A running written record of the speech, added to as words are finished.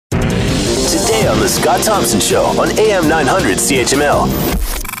today on The Scott Thompson Show on AM 900 CHML.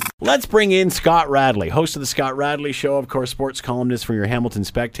 Let's bring in Scott Radley, host of the Scott Radley Show, of course, sports columnist for your Hamilton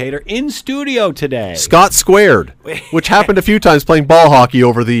Spectator, in studio today. Scott Squared, which happened a few times playing ball hockey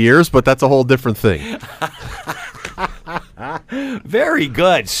over the years, but that's a whole different thing. Very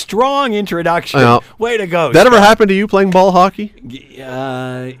good. Strong introduction. Way to go. That ever happened to you playing ball hockey?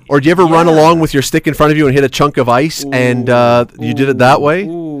 Or do you ever run along with your stick in front of you and hit a chunk of ice and you did it that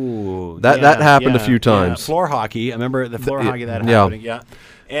way? That happened a few times. Yeah. Floor hockey. I remember the floor hockey that happened. Yeah.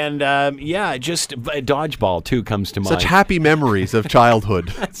 And, just dodgeball, too, comes to mind. Such happy memories of childhood.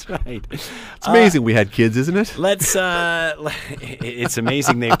 That's right. It's amazing we had kids, isn't it? It's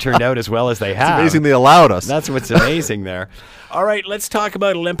amazing they've turned out as well as they have. It's amazing they allowed us. That's what's amazing there. All right, let's talk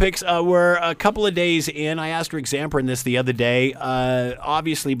about Olympics. We're a couple of days in. I asked Rick Zamperin this the other day.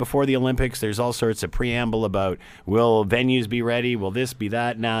 Obviously, before the Olympics, there's all sorts of preamble about will venues be ready? Will this be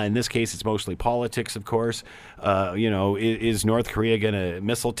that? Now, in this case, it's mostly politics, of course. Is North Korea going to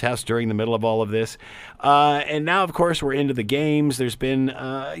missile test during the middle of all of this? And now, of course, we're into the games. There's been,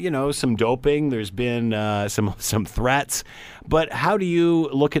 some doping. There's been some threats. But how do you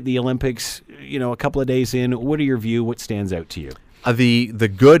look at the Olympics, a couple of days in? What are your view? What stands out to you? The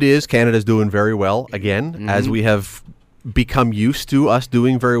good is Canada's doing very well again, as we have become used to us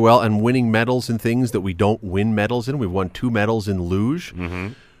doing very well and winning medals in things that we don't win medals in. We've won 2 medals in luge,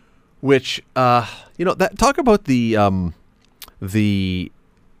 which, talk about the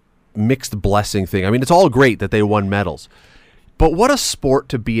mixed blessing thing. I mean, it's all great that they won medals, but what a sport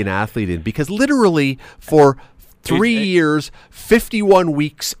to be an athlete in, because literally for 3 years, 51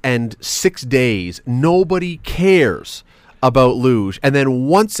 weeks, and 6 days, nobody cares about luge. And then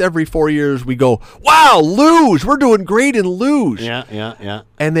once every 4 years, we go, wow, luge, we're doing great in luge. Yeah.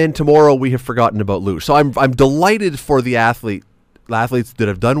 And then tomorrow, we have forgotten about luge. So I'm delighted for the athletes that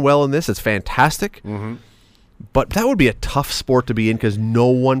have done well in this. It's fantastic. But that would be a tough sport to be in because no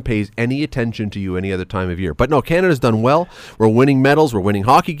one pays any attention to you any other time of year. But no, Canada's done well. We're winning medals. We're winning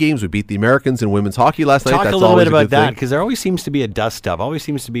hockey games. We beat the Americans in women's hockey last night. Talk a little bit about that, because there always seems to be a dust-up. Always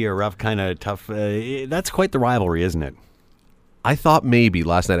seems to be a rough, kind of tough. That's quite the rivalry, isn't it? I thought maybe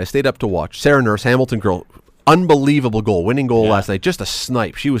last night. I stayed up to watch. Sarah Nurse, Hamilton girl, unbelievable goal, winning goal last night. Just a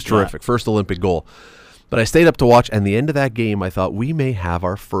snipe. She was terrific. First Olympic goal. But I stayed up to watch, and the end of that game, I thought we may have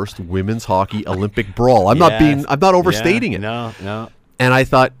our first women's hockey Olympic brawl. I'm not overstating it. No. And I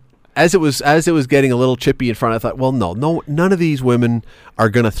thought, as it was getting a little chippy in front, I thought, well, no, none of these women are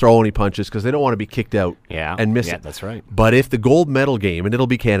going to throw any punches because they don't want to be kicked out and miss it. That's right. But if the gold medal game, and it'll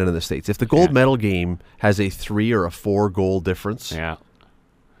be Canada and the States, if the gold medal game has a 3 or a 4 goal difference,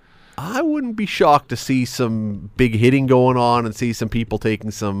 I wouldn't be shocked to see some big hitting going on and see some people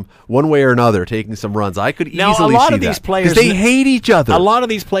taking some, one way or another, taking some runs. I could easily see that. Now, a lot of these players, because they hate each other. A lot of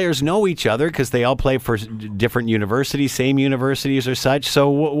these players know each other because they all play for different universities, same universities or such. So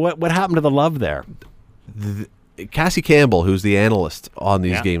what happened to the love there? Cassie Campbell, who's the analyst on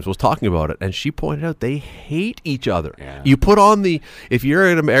these games, was talking about it, and she pointed out they hate each other. Yeah. You put on if you're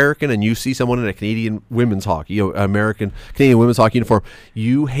an American and you see someone in a Canadian women's hockey, Canadian women's hockey uniform,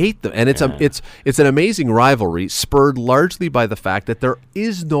 you hate them, and it's an amazing rivalry spurred largely by the fact that there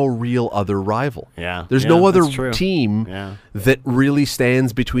is no real other rival. Yeah, there's no other team that really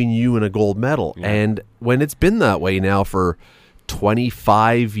stands between you and a gold medal, and when it's been that way now for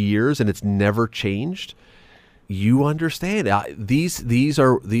 25 years and it's never changed. You understand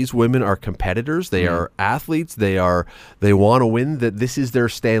these women are competitors. They are athletes. They want to win. That this is their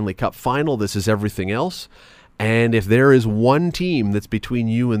Stanley Cup final. This is everything else. And if there is one team that's between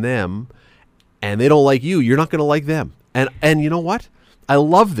you and them, and they don't like you, you're not going to like them. And you know what? I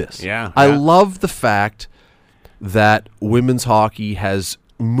love this. I love the fact that women's hockey has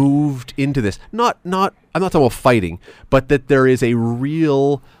moved into this. I'm not talking about fighting, but that there is a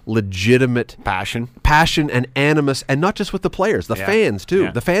real legitimate passion and animus, and not just with the players, the fans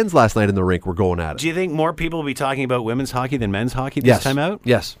too. The fans last night in the rink were going at it. Do you think more people will be talking about women's hockey than men's hockey this time out?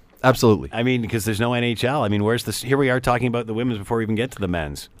 Yes, absolutely. I mean, because there's no NHL. I mean, where's this? Here we are talking about the women's before we even get to the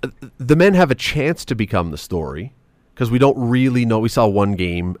men's. The men have a chance to become the story because we don't really know. We saw one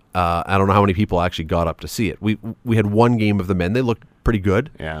game. I don't know how many people actually got up to see it. We had one game of the men. They looked pretty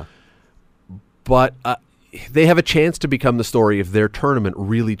good. Yeah. But they have a chance to become the story if their tournament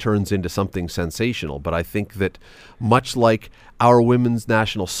really turns into something sensational. But I think that much like our women's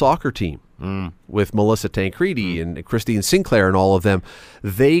national soccer team with Melissa Tancredi and Christine Sinclair and all of them,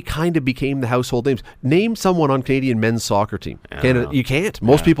 they kind of became the household names. Name someone on Canadian men's soccer team. You can't.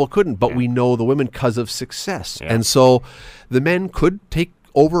 Most people couldn't, but we know the women because of success. Yeah. And so the men could take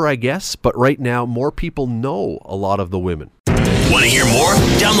over, I guess, but right now more people know a lot of the women. Want to hear more?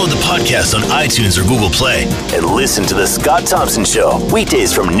 Download the podcast on iTunes or Google Play. And listen to The Scott Thompson Show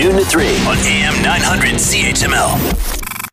weekdays from noon to 3 on AM 900 CHML.